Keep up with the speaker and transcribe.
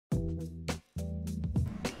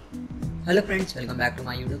Hello friends, welcome back to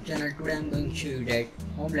my YouTube channel. Today I am going to show you that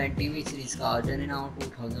Homeland TV series का journey now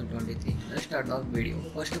 2023. Let's start the video.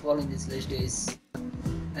 First of all in this list is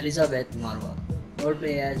Elizabeth Marva, role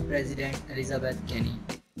play as President Elizabeth Kenny.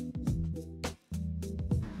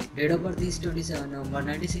 Date of birth is 27 November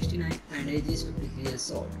 1969 and age is 53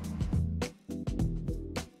 years old.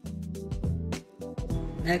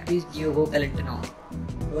 Next is Diogo Calentino,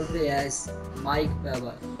 role play as Mike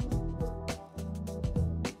Weber.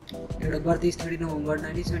 Date of birth is 30 November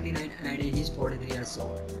 1979 and age is 43 years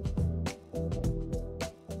old.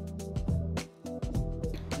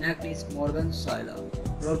 Next is Morgan Shyler,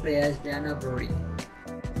 role play as Diana Brody.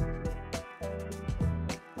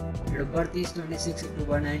 Date of birth is 26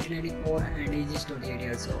 October 1994 and age is 28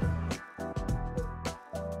 years old.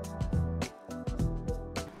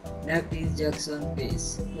 Next is Jackson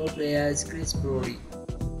Pace, role play as Chris Brody.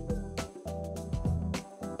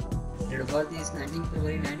 Date of birth is 19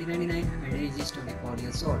 February 1999 and age is 24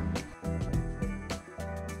 years old.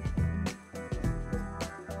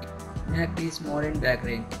 Next is Maureen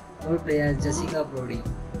Baccarin, role play as Jessica Brody.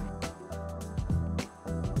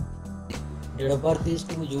 Date of birth is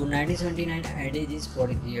 2 June 1979 and age is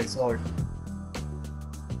 43 years old.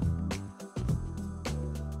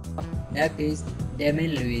 Next is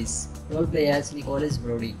Damien Lewis, role play as Nicholas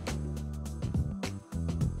Brody.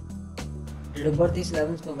 Date of birth is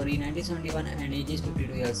 11 February 1971 and age is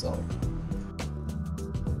 52 years old.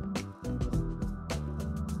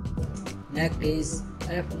 Next is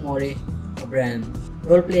F. Murray Abraham,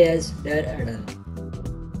 role play as Dad Adel.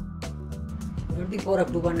 24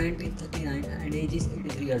 October 1939 and age is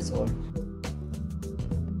 83 years old.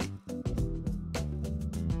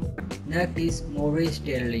 Next is Maurice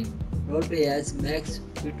Sterling, role play as Max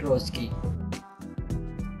Piotrowski.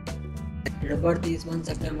 Date of birth is 1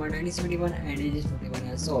 September 1971 and age is 21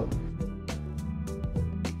 years old.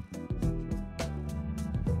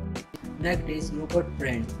 Next is Rupert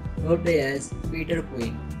Friend, role play as Peter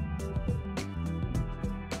Quinn.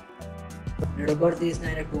 Date of birth is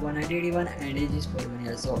 9 October 1981 and age is 41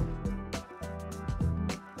 years old.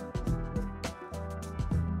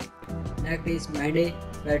 Next is Mandy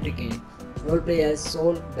Patinkin, role play as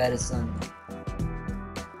Saul Barrison.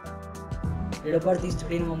 Date of birth is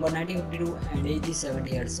 30 November 1952 and age is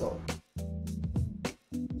 70 years old.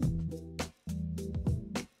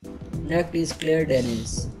 Next is Claire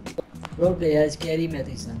Dennis, role play as Carrie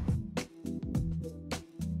Matheson.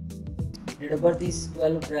 Date of birth is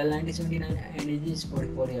 12 April 1979 and age is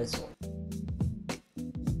 44 years old.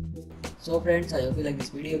 So friends, I hope you like this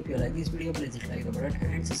video. If you like this video, please hit like the button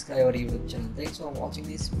and subscribe our YouTube channel. Thanks for watching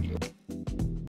this video.